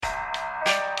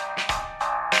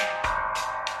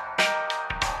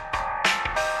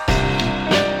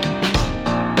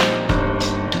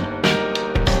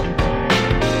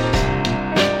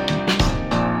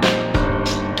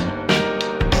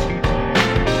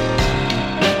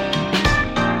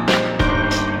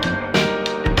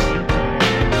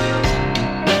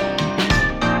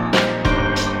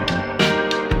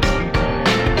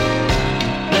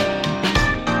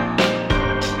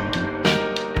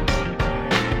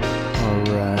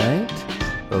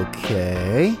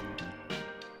Okay.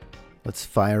 Let's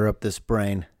fire up this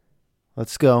brain.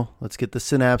 Let's go. Let's get the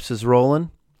synapses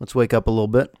rolling. Let's wake up a little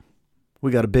bit.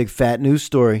 We got a big fat news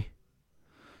story.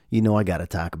 You know I got to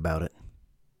talk about it.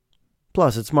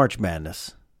 Plus, it's March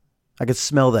Madness. I could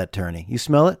smell that tourney. You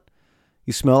smell it?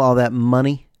 You smell all that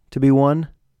money to be won?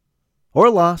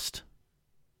 Or lost?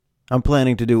 I'm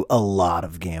planning to do a lot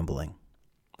of gambling.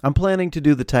 I'm planning to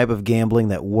do the type of gambling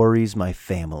that worries my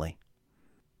family.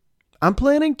 I'm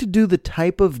planning to do the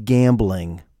type of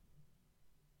gambling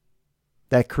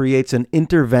that creates an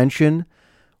intervention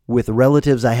with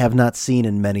relatives I have not seen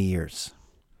in many years.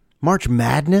 March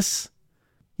Madness?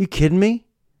 You kidding me?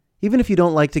 Even if you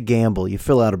don't like to gamble, you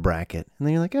fill out a bracket. And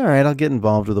then you're like, all right, I'll get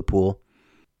involved with a pool.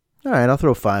 All right, I'll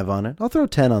throw 5 on it. I'll throw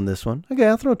 10 on this one. Okay,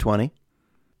 I'll throw 20.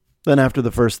 Then after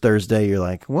the first Thursday, you're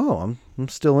like, whoa, I'm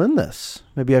still in this.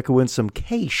 Maybe I could win some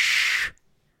cash.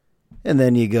 And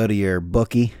then you go to your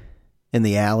bookie in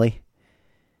the alley,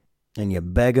 and you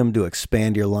beg them to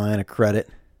expand your line of credit,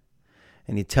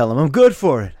 and you tell them, I'm good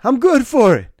for it. I'm good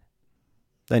for it.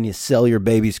 Then you sell your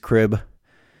baby's crib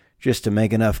just to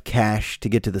make enough cash to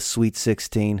get to the Sweet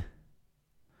 16.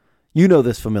 You know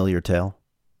this familiar tale.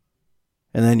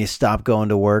 And then you stop going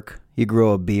to work. You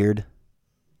grow a beard.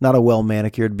 Not a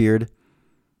well-manicured beard,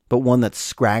 but one that's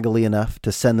scraggly enough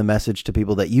to send the message to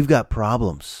people that you've got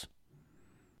problems.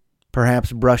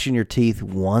 Perhaps brushing your teeth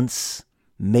once,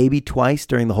 maybe twice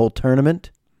during the whole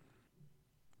tournament.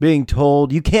 Being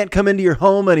told you can't come into your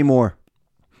home anymore.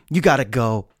 You gotta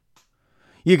go.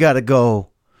 You gotta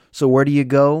go. So where do you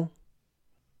go?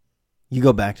 You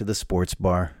go back to the sports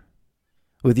bar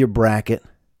with your bracket.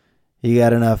 You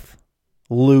got enough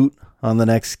loot on the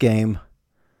next game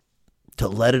to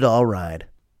let it all ride.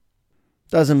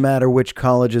 Doesn't matter which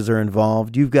colleges are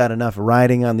involved, you've got enough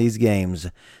riding on these games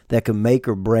that can make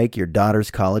or break your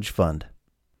daughter's college fund.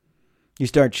 You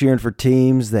start cheering for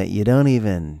teams that you don't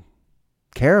even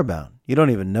care about. You don't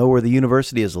even know where the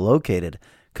university is located.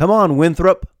 Come on,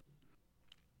 Winthrop.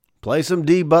 Play some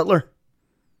D, Butler.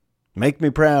 Make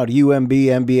me proud, UMB,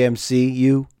 MBMC,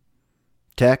 U,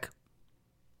 Tech.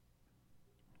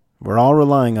 We're all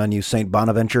relying on you, St.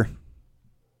 Bonaventure.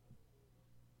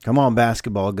 Come on,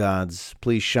 basketball gods.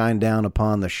 Please shine down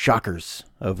upon the Shockers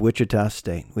of Wichita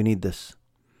State. We need this.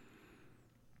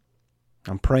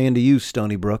 I'm praying to you,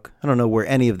 Stony Brook. I don't know where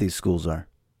any of these schools are,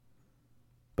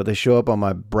 but they show up on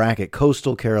my bracket.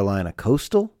 Coastal Carolina.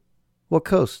 Coastal? What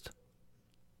coast?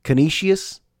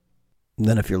 Canisius? And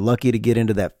then if you're lucky to get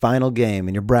into that final game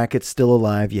and your bracket's still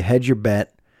alive, you hedge your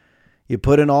bet. You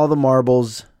put in all the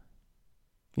marbles.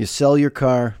 You sell your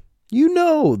car. You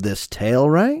know this tale,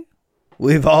 right?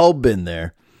 We've all been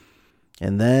there.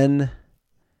 And then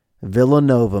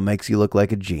Villanova makes you look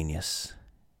like a genius.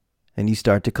 And you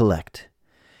start to collect.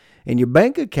 And your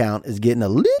bank account is getting a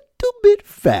little bit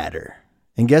fatter.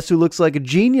 And guess who looks like a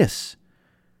genius?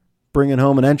 Bringing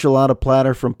home an enchilada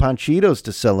platter from Panchitos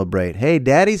to celebrate. Hey,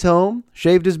 daddy's home.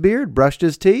 Shaved his beard. Brushed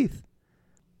his teeth.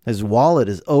 His wallet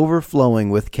is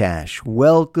overflowing with cash.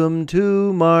 Welcome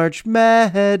to March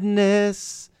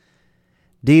Madness.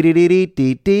 Brian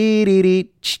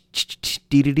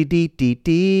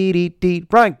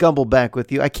Gumble back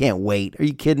with you. I can't wait. Are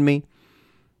you kidding me?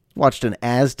 Watched an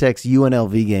Aztecs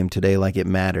UNLV game today like it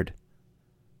mattered.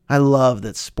 I love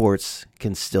that sports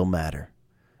can still matter.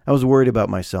 I was worried about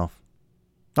myself.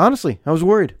 Honestly, I was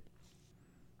worried.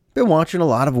 Been watching a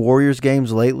lot of Warriors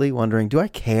games lately, wondering, do I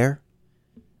care?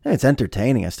 It's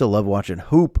entertaining. I still love watching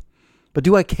hoop. But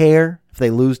do I care if they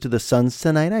lose to the Suns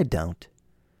tonight? I don't.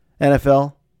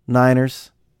 NFL,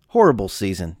 Niners, horrible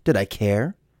season. Did I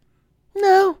care?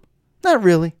 No, not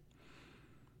really.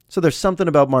 So there's something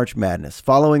about March Madness.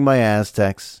 Following my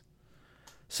Aztecs,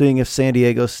 seeing if San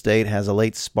Diego State has a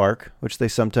late spark, which they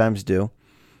sometimes do.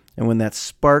 And when that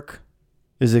spark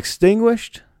is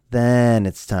extinguished, then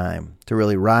it's time to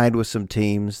really ride with some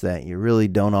teams that you really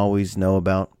don't always know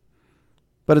about.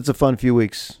 But it's a fun few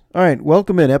weeks. All right,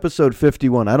 welcome in episode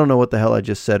 51. I don't know what the hell I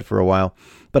just said for a while,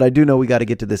 but I do know we got to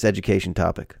get to this education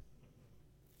topic.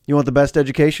 You want the best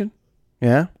education?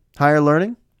 Yeah? Higher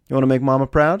learning? You want to make mama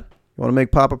proud? You want to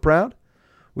make papa proud?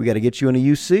 We got to get you in a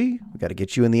UC. We got to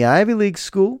get you in the Ivy League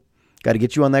school. Got to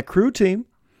get you on that crew team.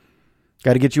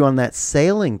 Got to get you on that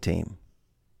sailing team.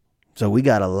 So we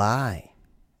got to lie.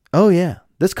 Oh, yeah.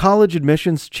 This college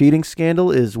admissions cheating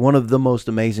scandal is one of the most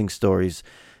amazing stories.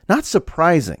 Not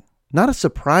surprising. Not a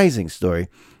surprising story.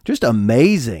 Just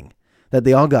amazing that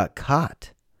they all got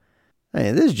caught. I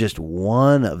mean, this is just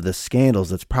one of the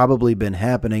scandals that's probably been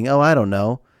happening, I don't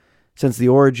know, since the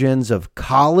origins of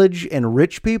college and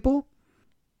rich people.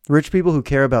 Rich people who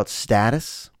care about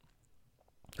status.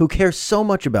 Who care so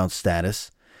much about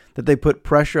status that they put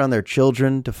pressure on their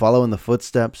children to follow in the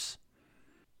footsteps,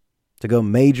 to go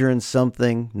major in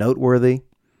something noteworthy,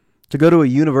 to go to a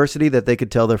university that they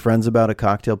could tell their friends about at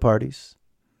cocktail parties.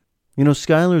 You know,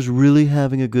 Skylar's really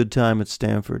having a good time at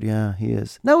Stanford. Yeah, he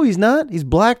is. No, he's not. He's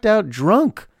blacked out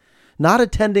drunk, not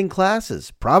attending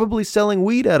classes, probably selling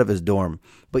weed out of his dorm.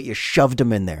 But you shoved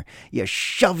him in there. You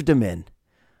shoved him in.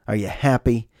 Are you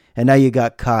happy? And now you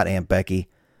got caught, Aunt Becky.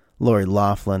 Lori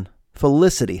Loughlin.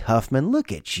 Felicity Huffman.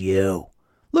 Look at you.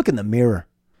 Look in the mirror.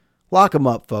 Lock him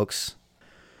up, folks.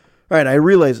 All right, I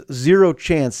realize zero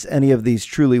chance any of these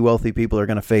truly wealthy people are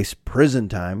going to face prison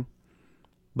time.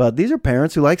 But these are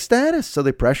parents who like status, so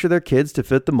they pressure their kids to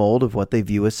fit the mold of what they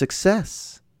view as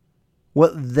success.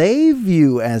 What they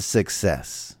view as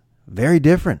success. Very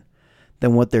different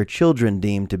than what their children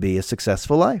deem to be a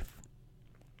successful life.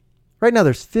 Right now,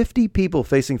 there's 50 people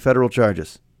facing federal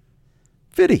charges.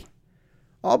 50.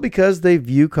 All because they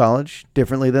view college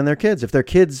differently than their kids. If their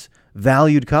kids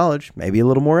valued college, maybe a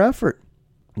little more effort.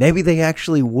 Maybe they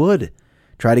actually would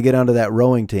try to get onto that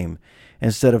rowing team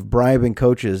instead of bribing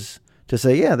coaches to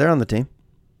say, yeah, they're on the team.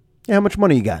 Yeah, how much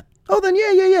money you got? Oh, then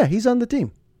yeah, he's on the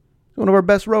team. He's one of our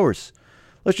best rowers.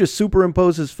 Let's just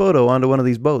superimpose his photo onto one of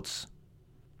these boats.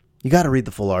 You got to read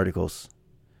the full articles.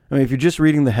 I mean, if you're just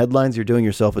reading the headlines, you're doing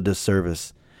yourself a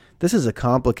disservice. This is a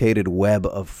complicated web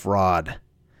of fraud.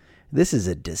 This is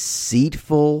a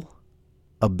deceitful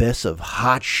abyss of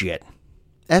hot shit.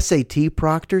 SAT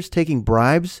proctors taking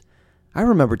bribes. I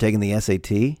remember taking the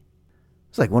SAT. It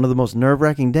was like one of the most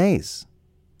nerve-wracking days.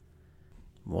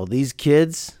 Well, these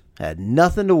kids had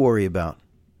nothing to worry about.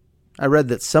 I read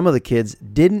that some of the kids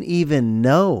didn't even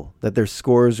know that their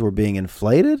scores were being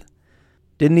inflated,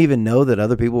 didn't even know that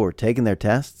other people were taking their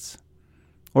tests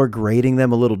or grading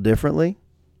them a little differently,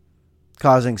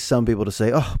 causing some people to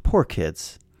say, oh, poor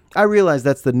kids. I realize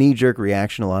that's the knee-jerk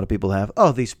reaction a lot of people have.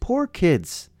 Oh, these poor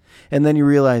kids. And then you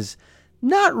realize,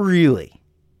 not really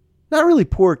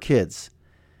poor kids.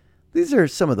 These are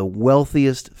some of the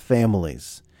wealthiest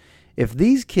families. If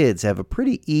these kids have a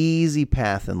pretty easy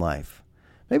path in life,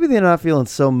 maybe they're not feeling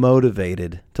so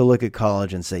motivated to look at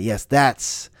college and say, yes,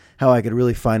 that's how I could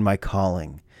really find my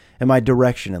calling and my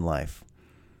direction in life.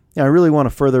 I really want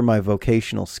to further my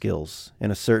vocational skills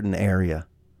in a certain area.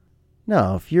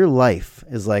 No, if your life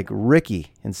is like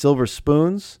Ricky in Silver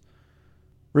Spoons,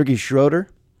 Ricky Schroeder,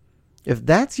 if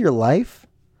that's your life,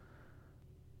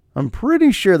 I'm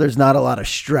pretty sure there's not a lot of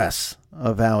stress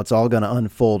of how it's all going to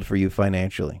unfold for you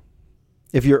financially.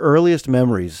 If your earliest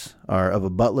memories are of a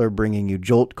butler bringing you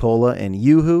Jolt Cola and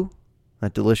Yoo-Hoo,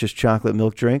 that delicious chocolate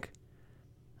milk drink,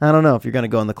 I don't know if you're going to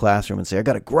go in the classroom and say, I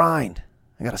got to grind.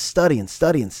 I got to study and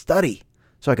study and study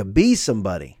so I could be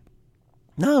somebody.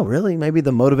 No, really, maybe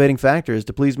the motivating factor is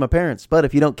to please my parents. But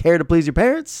if you don't care to please your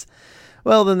parents,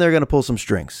 well, then they're going to pull some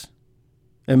strings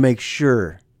and make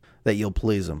sure that you'll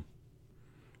please them.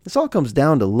 This all comes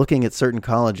down to looking at certain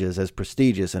colleges as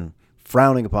prestigious and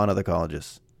frowning upon other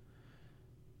colleges.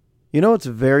 You know, it's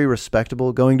very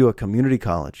respectable going to a community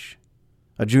college,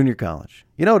 a junior college.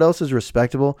 You know what else is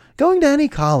respectable? Going to any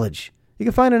college. You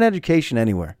can find an education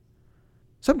anywhere.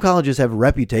 Some colleges have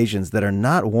reputations that are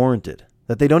not warranted,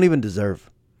 that they don't even deserve.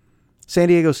 San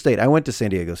Diego State. I went to San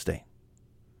Diego State.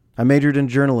 I majored in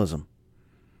journalism.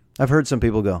 I've heard some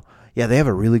people go, yeah, they have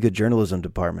a really good journalism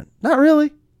department. Not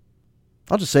really.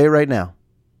 I'll just say it right now.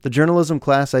 The journalism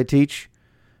class I teach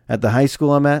at the high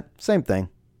school I'm at, same thing.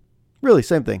 Really,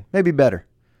 same thing. Maybe better.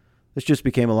 This just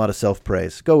became a lot of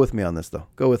self-praise. Go with me on this, though.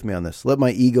 Go with me on this. Let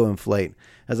my ego inflate.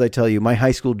 As I tell you, my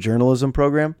high school journalism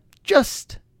program,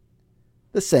 just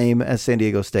the same as San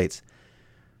Diego State's.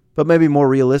 But maybe more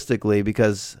realistically,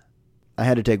 because I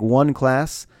had to take one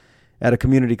class at a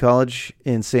community college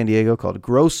in San Diego called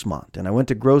Grossmont. And I went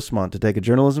to Grossmont to take a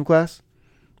journalism class.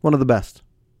 One of the best.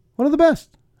 One of the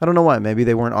best. I don't know why. Maybe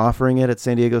they weren't offering it at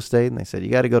San Diego State, and they said, you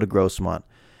got to go to Grossmont.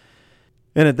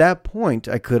 And at that point,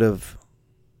 I could have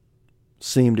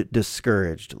seemed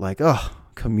discouraged. Like, oh,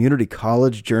 community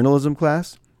college journalism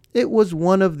class? It was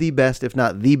one of the best, if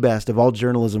not the best, of all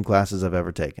journalism classes I've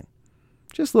ever taken.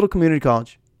 Just a little community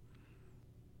college.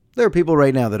 There are people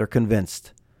right now that are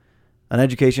convinced an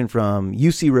education from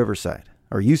UC Riverside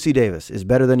or UC Davis is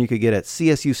better than you could get at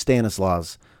CSU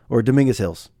Stanislaus or Dominguez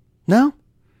Hills. No,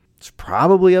 it's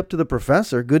probably up to the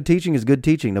professor. Good teaching is good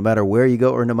teaching, no matter where you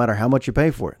go or no matter how much you pay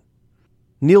for it.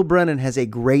 Neil Brennan has a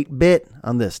great bit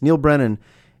on this. Neil Brennan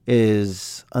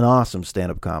is an awesome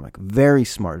stand-up comic. Very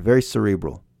smart, very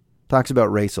cerebral. Talks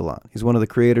about race a lot. He's one of the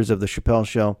creators of The Chappelle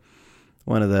Show,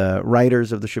 one of the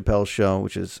writers of The Chappelle Show,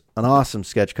 which is an awesome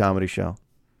sketch comedy show.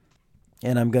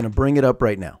 And I'm going to bring it up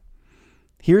right now.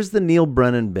 Here's the Neil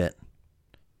Brennan bit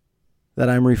that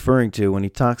I'm referring to when he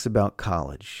talks about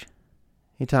college.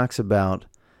 He talks about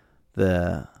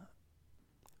the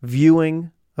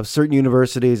viewing of certain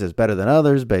universities as better than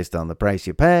others based on the price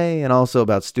you pay, and also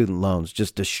about student loans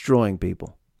just destroying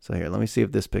people. So here, let me see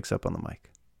if this picks up on the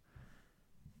mic.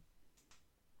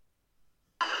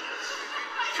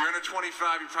 If you're under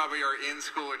 25, you probably are in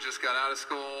school or just got out of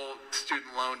school.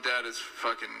 Student loan debt is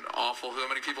fucking awful. How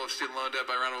many people have student loan debt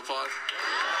by round of applause?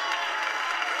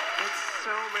 It's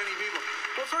so many people.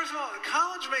 Well, first of all,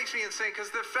 college makes me insane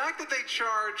because the fact that they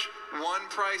charge one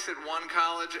price at one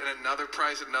college and another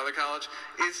price at another college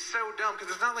is so dumb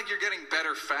because it's not like you're getting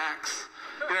better facts.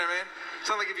 You know what I mean? It's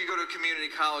not like if you go to a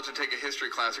community college and take a history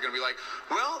class, you're going to be like,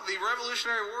 well, the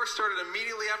Revolutionary War started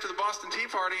immediately after the Boston Tea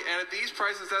Party, and at these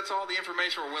prices, that's all the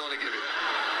information we're willing to give you.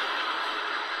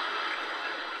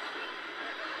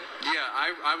 Yeah,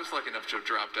 I was lucky enough to have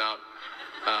dropped out.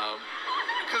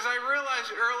 Because I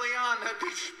realized early on that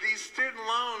these student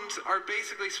loans are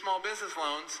basically small business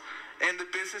loans, and the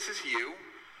business is you,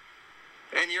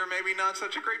 and you're maybe not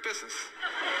such a great business.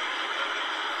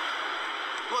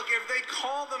 Look, if they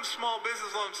call them small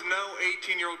business loans, no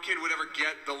 18-year-old kid would ever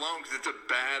get the loan because it's a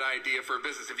bad idea for a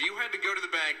business. If you had to go to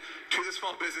the bank, to the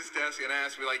small business desk and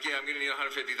ask me like, yeah, I'm going to need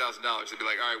 $150,000, they'd be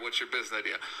like, all right, what's your business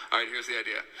idea? All right, here's the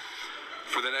idea.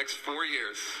 For the next 4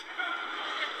 years,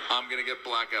 I'm going to get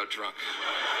blackout drunk.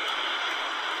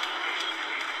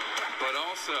 But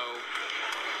also,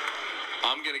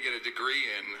 I'm going to get a degree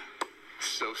in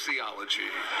sociology.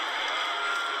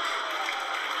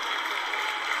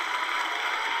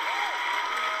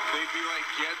 They'd be like,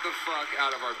 get the fuck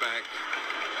out of our bank.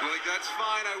 I'm like, that's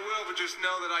fine, I will, but just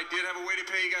know that I did have a way to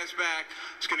pay you guys back.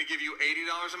 It's going to give you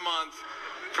 $80 a month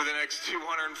for the next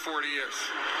 240 years.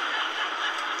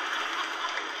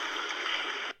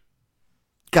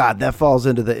 God, that falls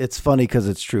into the it's funny because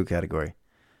it's true category.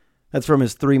 That's from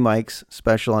his 3 Mics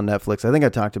special on Netflix. I think I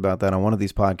talked about that on one of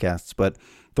these podcasts, but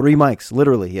 3 mics,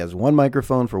 literally. He has one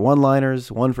microphone for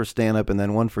one-liners, one for stand-up, and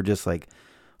then one for just like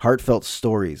heartfelt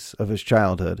stories of his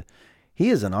childhood. He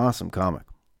is an awesome comic.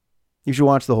 You should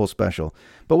watch the whole special.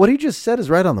 But what he just said is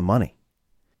right on the money.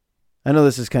 I know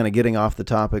this is kind of getting off the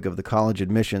topic of the college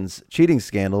admissions cheating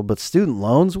scandal, but student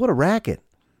loans, what a racket.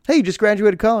 Hey, you just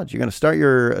graduated college. You're going to start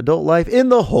your adult life in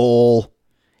the hole.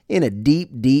 In a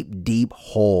deep, deep, deep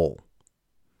hole.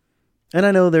 And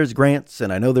I know there's grants,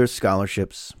 and I know there's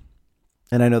scholarships,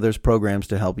 and I know there's programs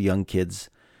to help young kids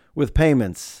with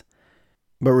payments.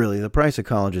 But really, the price of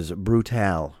college is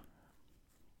brutal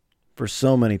for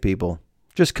so many people.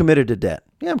 Just committed to debt.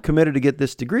 Yeah, I'm committed to get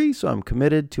this degree, so I'm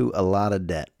committed to a lot of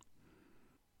debt.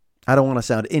 I don't want to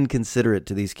sound inconsiderate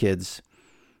to these kids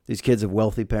of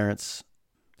wealthy parents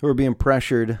who are being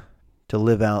pressured to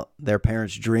live out their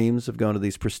parents' dreams of going to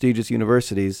these prestigious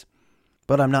universities,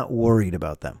 but I'm not worried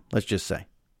about them, let's just say.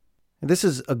 This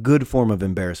is a good form of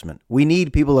embarrassment. We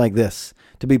need people like this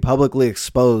to be publicly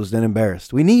exposed and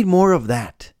embarrassed. We need more of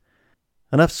that.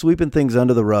 Enough sweeping things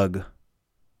under the rug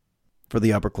for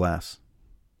the upper class.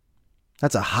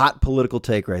 That's a hot political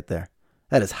take right there.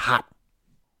 That is hot.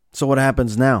 So what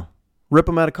happens now? Rip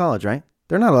them out of college, right?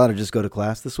 They're not allowed to just go to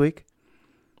class this week.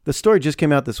 The story just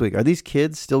came out this week. Are these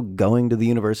kids still going to the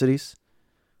universities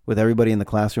with everybody in the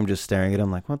classroom just staring at them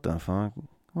like, what the fuck?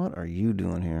 What are you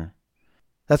doing here?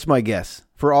 That's my guess.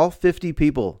 For all 50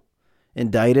 people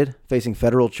indicted facing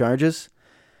federal charges,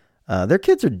 their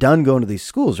kids are done going to these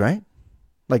schools, right?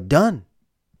 Like done.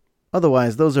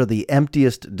 Otherwise, those are the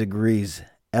emptiest degrees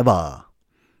ever.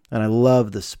 And I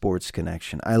love the sports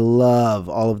connection. I love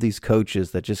all of these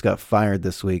coaches that just got fired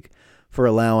this week for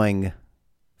allowing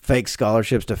fake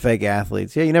scholarships to fake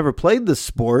athletes. Yeah, you never played the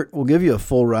sport. We'll give you a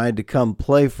full ride to come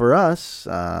play for us.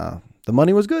 The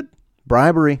money was good.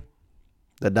 Bribery.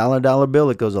 The dollar bill,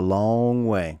 it goes a long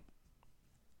way.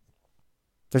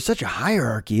 There's such a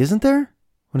hierarchy, isn't there?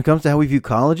 When it comes to how we view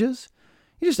colleges.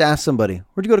 You just ask somebody,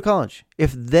 where'd you go to college?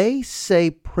 If they say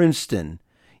Princeton,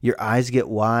 your eyes get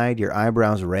wide, your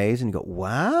eyebrows raise, and you go,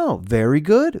 wow, very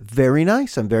good, very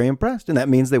nice, I'm very impressed. And that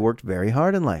means they worked very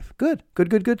hard in life. Good.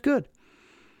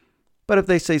 But if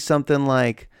they say something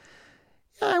like,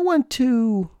 I went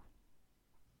to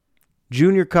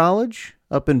junior college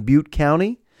up in Butte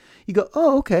County, you go,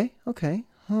 oh, okay.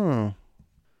 Like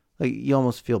you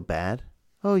almost feel bad.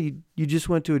 Oh, you just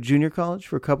went to a junior college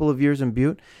for a couple of years in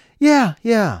Butte? Yeah.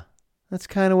 That's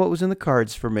kind of what was in the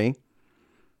cards for me.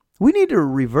 We need to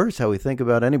reverse how we think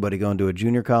about anybody going to a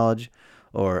junior college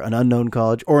or an unknown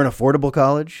college or an affordable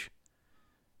college.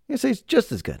 You say it's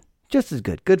just as good.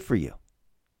 Good for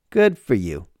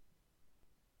you.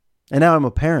 And now I'm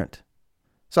a parent.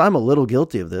 So I'm a little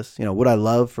guilty of this. You know, would I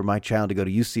love for my child to go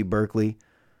to UC Berkeley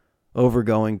over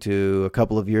going to a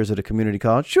couple of years at a community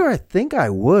college? Sure, I think I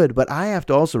would, but I have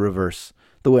to also reverse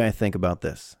the way I think about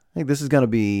this. I think this is going to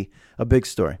be a big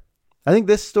story. I think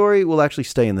this story will actually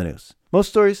stay in the news. Most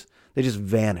stories, they just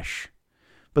vanish.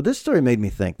 But this story made me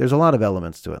think. There's a lot of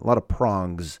elements to it, a lot of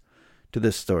prongs to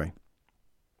this story.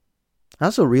 I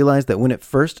also realized that when it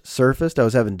first surfaced, I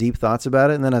was having deep thoughts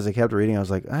about it. And then as I kept reading, I was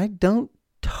like, I don't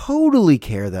totally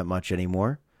care that much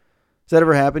anymore. Does that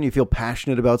ever happen? You feel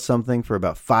passionate about something for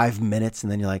about 5 minutes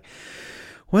and then you're like,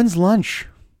 when's lunch?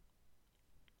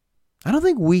 I don't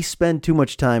think we spend too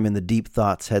much time in the deep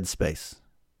thoughts headspace.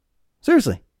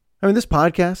 Seriously. I mean, this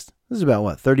podcast, this is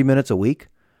about 30 minutes a week?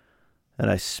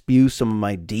 And I spew some of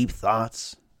my deep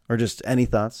thoughts or just any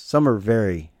thoughts. Some are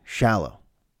very shallow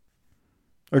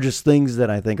or just things that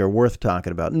I think are worth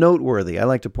talking about, noteworthy. I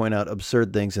like to point out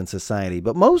absurd things in society,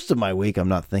 but most of my week I'm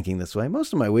not thinking this way.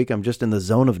 Most of my week I'm just in the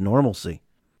zone of normalcy.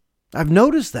 I've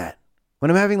noticed that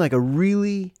when I'm having like a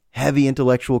really heavy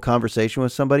intellectual conversation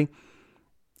with somebody,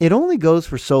 it only goes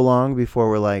for so long before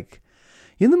we're like,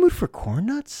 you in the mood for corn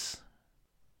nuts?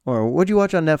 Or what'd you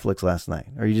watch on Netflix last night?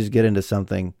 Or you just get into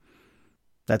something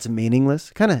that's meaningless.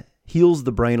 Kind of heals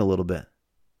the brain a little bit.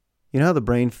 You know how the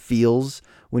brain feels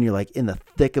when you're like in the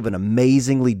thick of an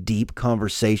amazingly deep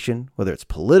conversation, whether it's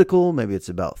political, maybe it's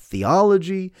about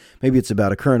theology, maybe it's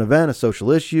about a current event, a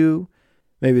social issue,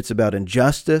 maybe it's about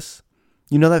injustice.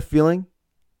 You know that feeling?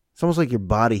 It's almost like your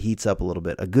body heats up a little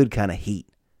bit, a good kind of heat.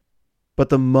 But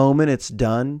the moment it's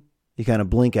done, you kind of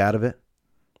blink out of it.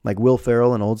 Like Will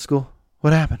Ferrell in Old School.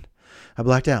 What happened? I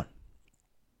blacked out.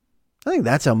 I think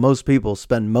that's how most people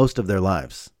spend most of their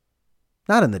lives.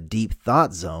 Not in the deep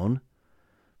thought zone,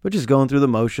 but just going through the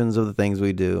motions of the things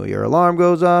we do. Your alarm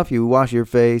goes off, you wash your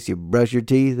face, you brush your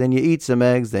teeth, then you eat some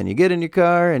eggs, then you get in your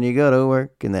car and you go to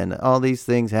work, and then all these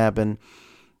things happen,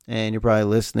 and you're probably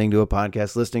listening to a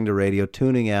podcast, listening to radio,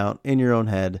 tuning out in your own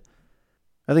head.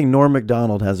 I think Norm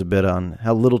Macdonald has a bit on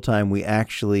how little time we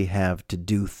actually have to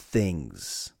do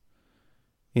things.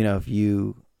 You know, if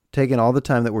you take in all the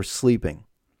time that we're sleeping,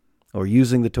 or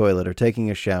using the toilet, or taking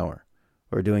a shower,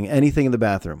 or doing anything in the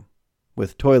bathroom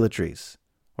with toiletries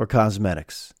or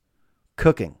cosmetics,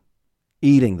 cooking,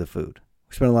 eating the food.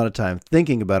 We spend a lot of time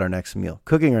thinking about our next meal,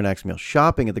 cooking our next meal,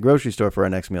 shopping at the grocery store for our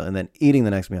next meal, and then eating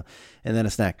the next meal, and then a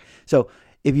snack. So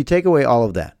if you take away all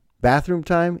of that, bathroom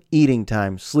time, eating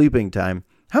time, sleeping time,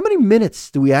 how many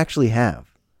minutes do we actually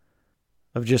have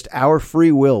of just our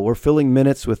free will? We're filling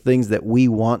minutes with things that we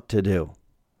want to do.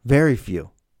 Very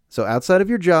few. So outside of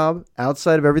your job,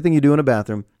 outside of everything you do in a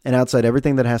bathroom, and outside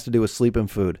everything that has to do with sleep and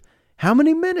food, how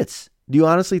many minutes do you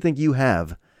honestly think you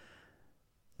have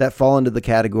that fall into the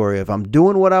category of I'm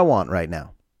doing what I want right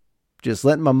now? Just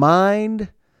letting my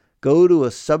mind go to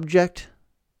a subject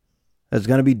that's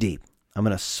going to be deep. I'm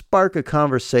going to spark a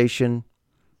conversation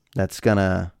that's going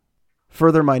to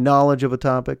further my knowledge of a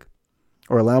topic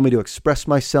or allow me to express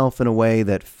myself in a way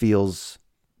that feels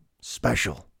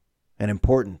special and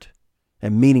important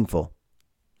and meaningful.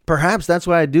 Perhaps that's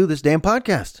why I do this damn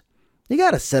podcast. You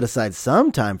got to set aside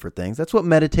some time for things. That's what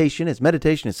meditation is.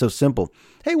 Meditation is so simple.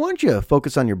 Hey, why don't you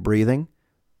focus on your breathing?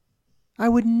 I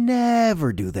would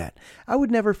never do that. I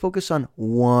would never focus on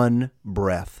one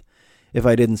breath if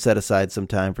I didn't set aside some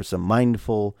time for some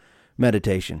mindful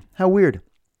meditation. How weird.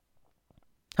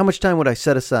 How much time would I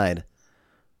set aside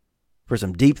for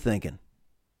some deep thinking?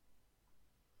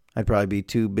 I'd probably be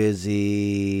too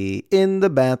busy in the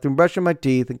bathroom, brushing my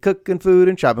teeth and cooking food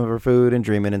and shopping for food and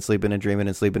dreaming and sleeping and dreaming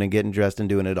and sleeping and getting dressed and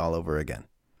doing it all over again.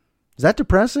 Is that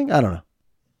depressing? I don't know.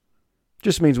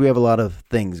 Just means we have a lot of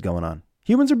things going on.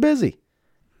 Humans are busy.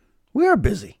 We are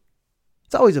busy.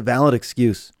 It's always a valid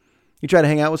excuse. You try to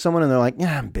hang out with someone and they're like,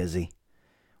 yeah, I'm busy.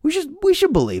 We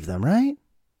should believe them, right?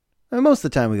 And most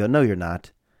of the time we go, no, you're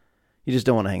not. You just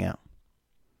don't want to hang out.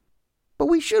 But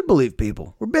we should believe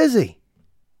people. We're busy.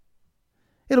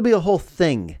 It'll be a whole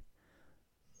thing.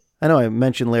 I know I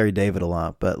mentioned Larry David a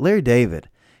lot, but Larry David,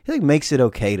 he makes it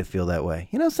okay to feel that way.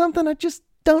 You know something? I just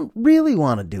don't really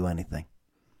want to do anything.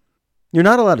 You're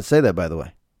not allowed to say that, by the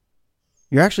way.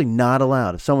 You're actually not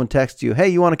allowed. If someone texts you, hey,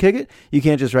 you want to kick it? You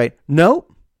can't just write,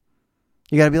 nope.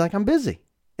 You got to be like, I'm busy.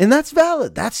 And that's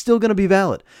valid. That's still going to be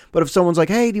valid. But if someone's like,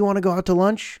 hey, do you want to go out to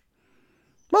lunch?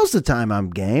 Most of the time, I'm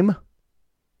game.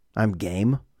 I'm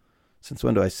game. Since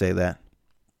when do I say that?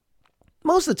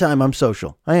 Most of the time, I'm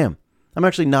social. I am. I'm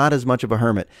actually not as much of a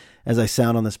hermit as I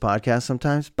sound on this podcast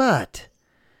sometimes. But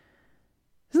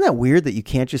isn't that weird that you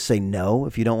can't just say no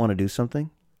if you don't want to do something?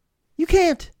 You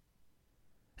can't.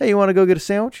 Hey, you want to go get a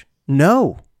sandwich?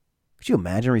 No. Could you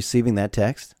imagine receiving that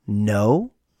text?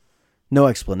 No. No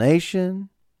explanation.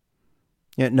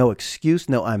 No excuse.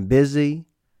 No, I'm busy.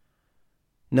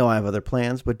 No, I have other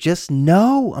plans, but just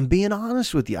know I'm being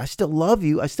honest with you. I still love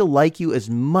you. I still like you as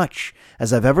much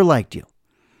as I've ever liked you.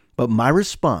 But my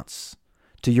response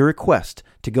to your request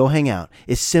to go hang out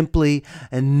is simply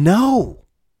no.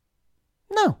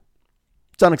 No.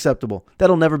 It's unacceptable.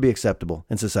 That'll never be acceptable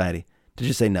in society to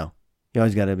just say no. You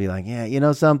always got to be like, yeah, you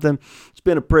know something? It's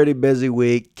been a pretty busy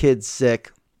week. Kid's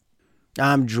sick.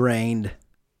 I'm drained.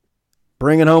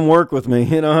 Bringing home work with me.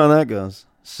 You know how that goes.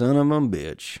 Son of a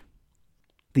bitch.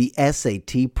 The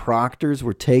SAT proctors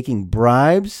were taking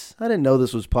bribes. I didn't know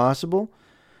this was possible.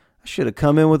 I should have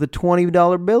come in with a $20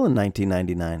 bill in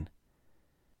 1999.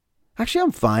 Actually,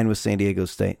 I'm fine with San Diego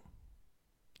State.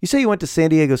 You say you went to San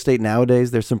Diego State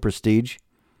nowadays, there's some prestige.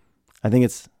 I think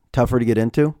it's tougher to get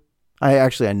into. I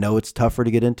know it's tougher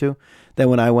to get into than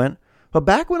when I went. But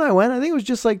back when I went, I think it was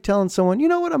just like telling someone, you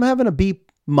know what, I'm having a B-.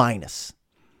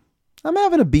 I'm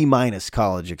having a B-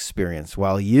 college experience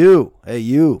while you,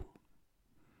 Mr.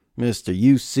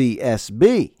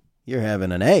 UCSB, you're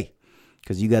having an A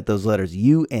because you got those letters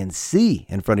U and C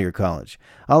in front of your college.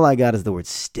 All I got is the word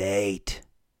state.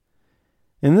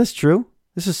 Isn't this true?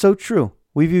 This is so true.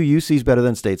 We view UCs better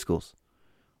than state schools.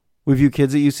 We view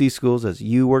kids at UC schools as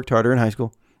you worked harder in high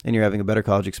school and you're having a better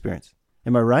college experience.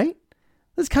 Am I right?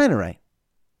 That's kind of right.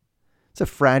 It's a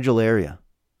fragile area.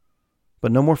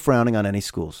 But no more frowning on any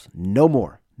schools. No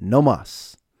more. No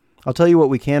mas. I'll tell you what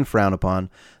we can frown upon.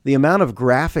 The amount of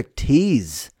graphic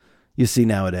tees you see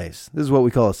nowadays. This is what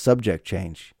we call a subject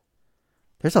change.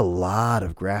 There's a lot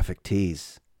of graphic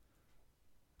tees.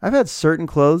 I've had certain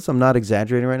clothes, I'm not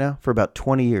exaggerating right now, for about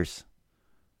 20 years.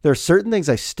 There are certain things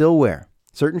I still wear,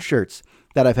 certain shirts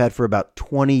that I've had for about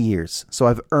 20 years. So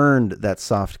I've earned that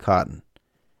soft cotton.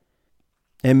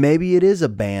 And maybe it is a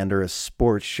band or a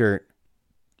sports shirt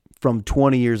from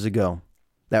 20 years ago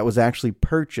that was actually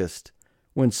purchased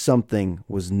when something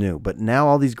was new. But now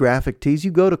all these graphic tees, you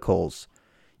go to Kohl's.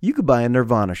 You could buy a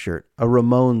Nirvana shirt, a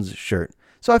Ramones shirt.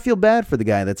 So I feel bad for the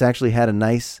guy that's actually had a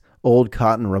nice old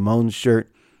cotton Ramones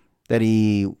shirt that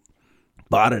he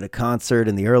bought at a concert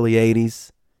in the early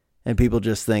 80s. And people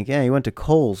just think, yeah, you went to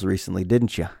Kohl's recently,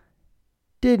 didn't you?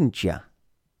 Didn't you?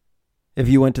 If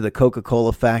you went to the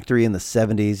Coca-Cola factory in the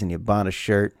 70s and you bought a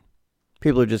shirt,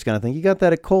 people are just going to think, you got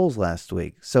that at Kohl's last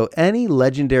week. So any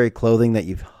legendary clothing that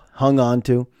you've hung on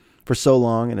to for so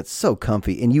long and it's so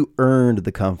comfy and you earned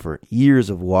the comfort, years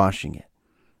of washing it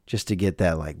just to get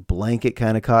that like blanket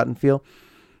kind of cotton feel,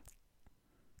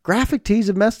 graphic tees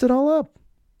have messed it all up.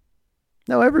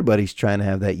 Now everybody's trying to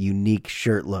have that unique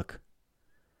shirt look.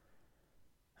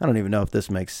 I don't even know if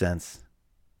this makes sense.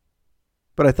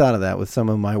 But I thought of that with some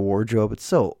of my wardrobe. It's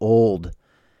so old.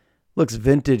 Looks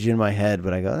vintage in my head,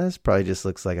 but I go, this probably just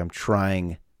looks like I'm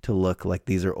trying to look like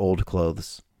these are old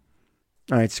clothes.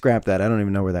 All right, scrap that. I don't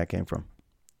even know where that came from.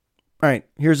 All right,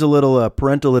 here's a little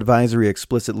parental advisory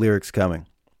explicit lyrics coming.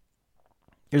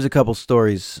 Here's a couple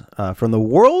stories from the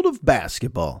world of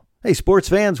basketball. Hey, sports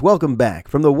fans, welcome back.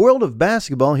 From the world of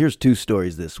basketball, here's 2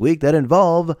 stories this week that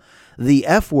involve the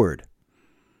F word.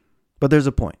 But there's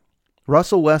a point.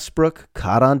 Russell Westbrook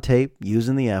caught on tape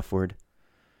using the F word.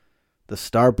 The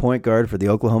star point guard for the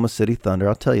Oklahoma City Thunder.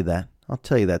 I'll tell you that. I'll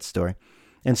tell you that story.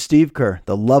 And Steve Kerr,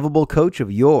 the lovable coach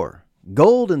of your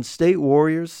Golden State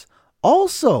Warriors,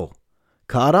 also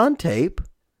caught on tape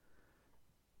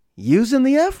using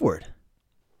the F word.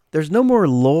 There's no more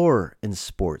lore in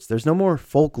sports. There's no more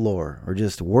folklore or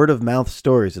just word of mouth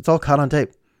stories. It's all caught on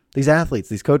tape. These athletes,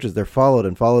 these coaches, they're followed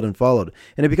and followed and followed.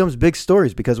 And it becomes big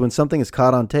stories because when something is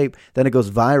caught on tape, then it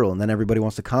goes viral and then everybody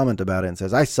wants to comment about it and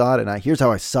says, I saw it and here's how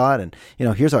I saw it and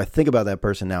here's how I think about that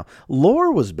person now.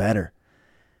 Lore was better.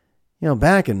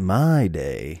 Back in my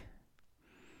day,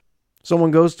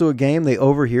 someone goes to a game, they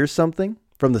overhear something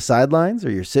from the sidelines,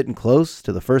 or you're sitting close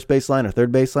to the first baseline or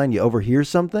third baseline, you overhear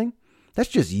something. That's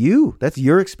just you. That's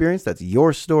your experience. That's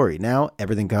your story. Now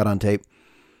everything caught on tape.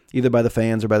 Either by the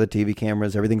fans or by the TV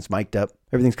cameras. Everything's mic'd up.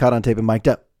 Everything's caught on tape and mic'd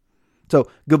up. So,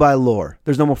 goodbye lore.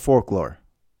 There's no more folklore.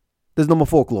 There's no more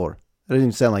folklore. That doesn't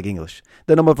even sound like English.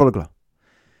 There's no more folklore.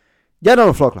 Yeah, no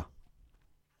more folklore.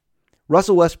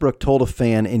 Russell Westbrook told a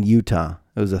fan in Utah,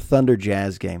 it was a Thunder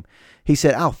Jazz game, he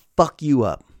said, I'll fuck you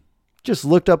up. Just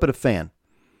looked up at a fan.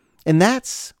 And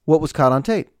that's what was caught on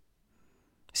tape.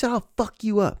 He said, I'll fuck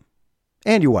you up.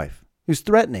 And your wife. He was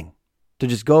threatening to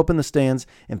just go up in the stands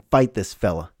and fight this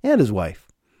fella and his wife.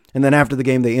 And then after the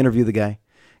game, they interview the guy.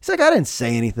 He's like, I didn't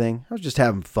say anything. I was just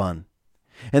having fun.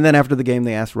 And then after the game,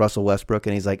 they asked Russell Westbrook,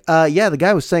 and he's like, yeah, the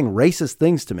guy was saying racist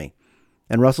things to me.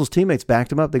 And Russell's teammates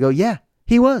backed him up. They go, yeah,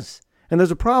 he was. And there's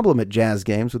a problem at Jazz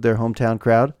games with their hometown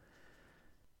crowd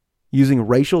using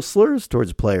racial slurs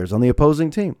towards players on the opposing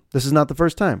team. This is not the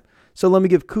first time. So let me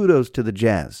give kudos to the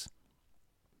Jazz.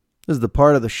 This is the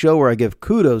part of the show where I give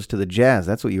kudos to the Jazz.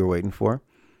 That's what you were waiting for.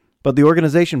 But the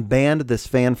organization banned this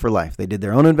fan for life. They did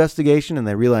their own investigation and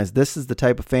they realized this is the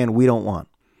type of fan we don't want.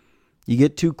 You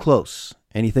get too close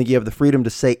and you think you have the freedom to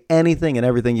say anything and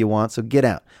everything you want, so get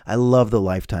out. I love the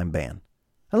lifetime ban.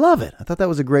 I love it. I thought that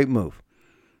was a great move.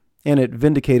 And it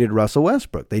vindicated Russell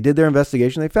Westbrook. They did their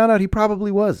investigation. They found out he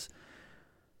probably was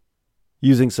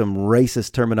using some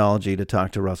racist terminology to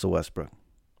talk to Russell Westbrook.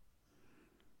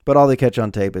 But all they catch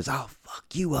on tape is, "Oh, fuck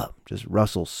you up." Just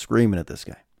Russell screaming at this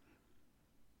guy.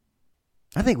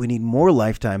 I think we need more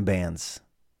lifetime bans.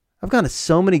 I've gone to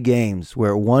so many games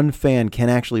where one fan can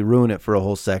actually ruin it for a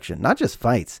whole section. Not just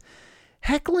fights.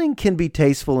 Heckling can be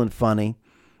tasteful and funny,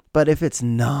 but if it's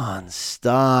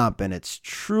non-stop and it's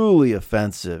truly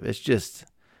offensive, it's just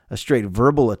a straight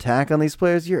verbal attack on these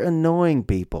players, you're annoying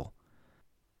people.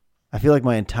 I feel like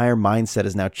my entire mindset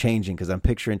is now changing because I'm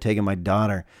picturing taking my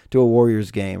daughter to a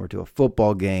Warriors game or to a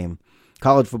football game,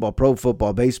 college football, pro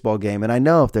football, baseball game. And I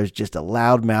know if there's just a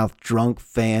loudmouth, drunk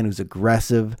fan who's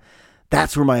aggressive,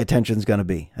 that's where my attention's going to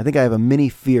be. I think I have a mini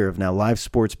fear of now live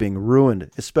sports being ruined,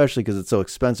 especially because it's so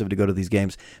expensive to go to these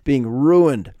games, being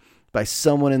ruined by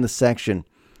someone in the section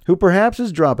who perhaps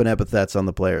is dropping epithets on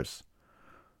the players,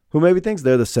 who maybe thinks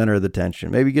they're the center of the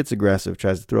tension, maybe gets aggressive,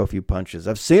 tries to throw a few punches.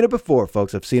 I've seen it before,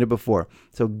 folks. I've seen it before.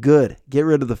 So good. Get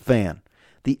rid of the fan.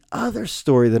 The other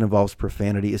story that involves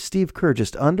profanity is Steve Kerr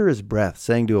just under his breath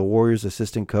saying to a Warriors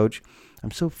assistant coach,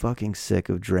 "I'm so fucking sick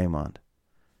of Draymond."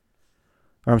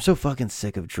 Or "I'm so fucking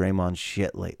sick of Draymond's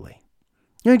shit lately."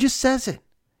 He just says it.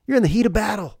 You're in the heat of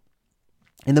battle.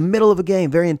 In the middle of a game,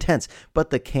 very intense.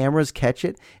 But the cameras catch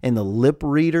it and the lip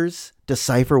readers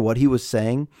decipher what he was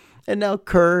saying. And now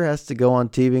Kerr has to go on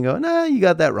TV and go, "Nah, you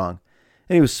got that wrong."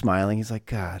 And he was smiling. He's like,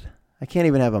 "God, I can't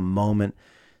even have a moment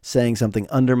saying something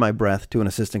under my breath to an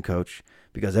assistant coach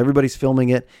because everybody's filming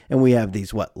it. And we have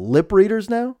these, lip readers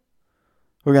now?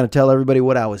 We're going to tell everybody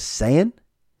what I was saying?"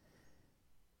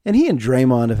 And he and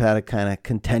Draymond have had a kind of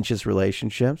contentious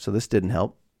relationship, so this didn't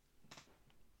help.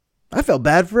 I felt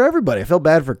bad for everybody. I felt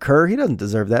bad for Kerr. He doesn't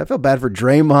deserve that. I felt bad for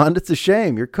Draymond. It's a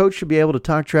shame. Your coach should be able to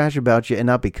talk trash about you and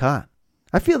not be caught.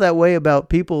 I feel that way about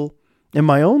people in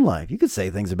my own life. You could say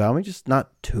things about me, just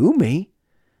not to me.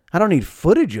 I don't need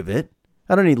footage of it.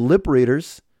 I don't need lip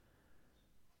readers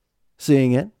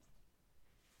seeing it.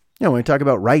 You know, when I talk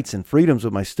about rights and freedoms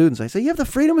with my students, I say, you have the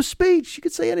freedom of speech. You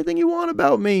can say anything you want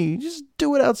about me. Just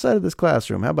do it outside of this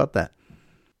classroom. How about that?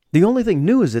 The only thing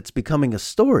new is it's becoming a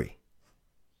story.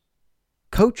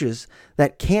 Coaches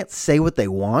that can't say what they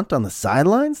want on the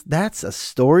sidelines, that's a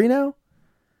story now?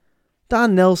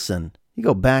 Don Nelson, you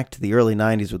go back to the early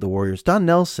 90s with the Warriors. Don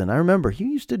Nelson, I remember, he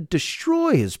used to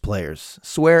destroy his players,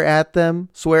 swear at them,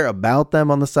 swear about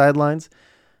them on the sidelines.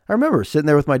 I remember sitting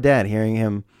there with my dad, hearing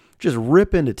him just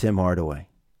rip into Tim Hardaway.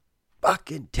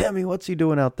 Fucking Timmy, what's he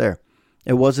doing out there?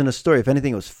 It wasn't a story. If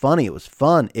anything, it was funny. It was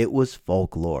fun. It was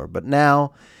folklore. But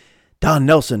now, Don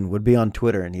Nelson would be on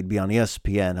Twitter and he'd be on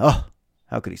ESPN. Oh,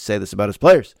 how could he say this about his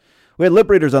players? We had lip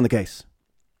readers on the case.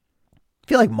 I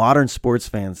feel like modern sports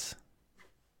fans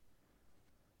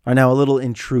are now a little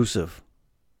intrusive.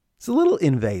 It's a little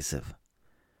invasive.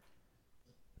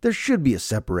 There should be a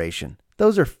separation.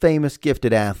 Those are famous,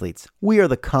 gifted athletes. We are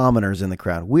the commoners in the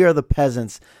crowd. We are the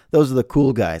peasants. Those are the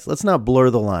cool guys. Let's not blur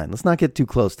the line. Let's not get too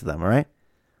close to them, all right?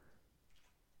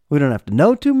 We don't have to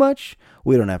know too much.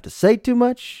 We don't have to say too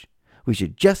much. We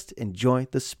should just enjoy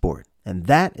the sport. And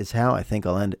that is how I think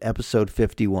I'll end episode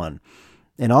 51.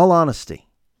 In all honesty,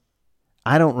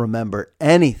 I don't remember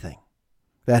anything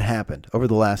that happened over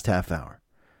the last half hour.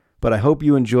 But I hope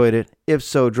you enjoyed it. If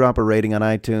so, drop a rating on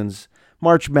iTunes.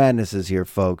 March Madness is here,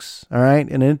 folks. All right?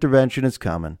 An intervention is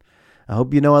coming. I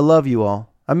hope you know I love you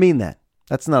all. I mean that.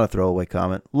 That's not a throwaway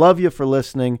comment. Love you for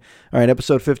listening. All right,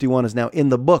 episode 51 is now in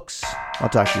the books. I'll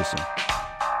talk to you soon.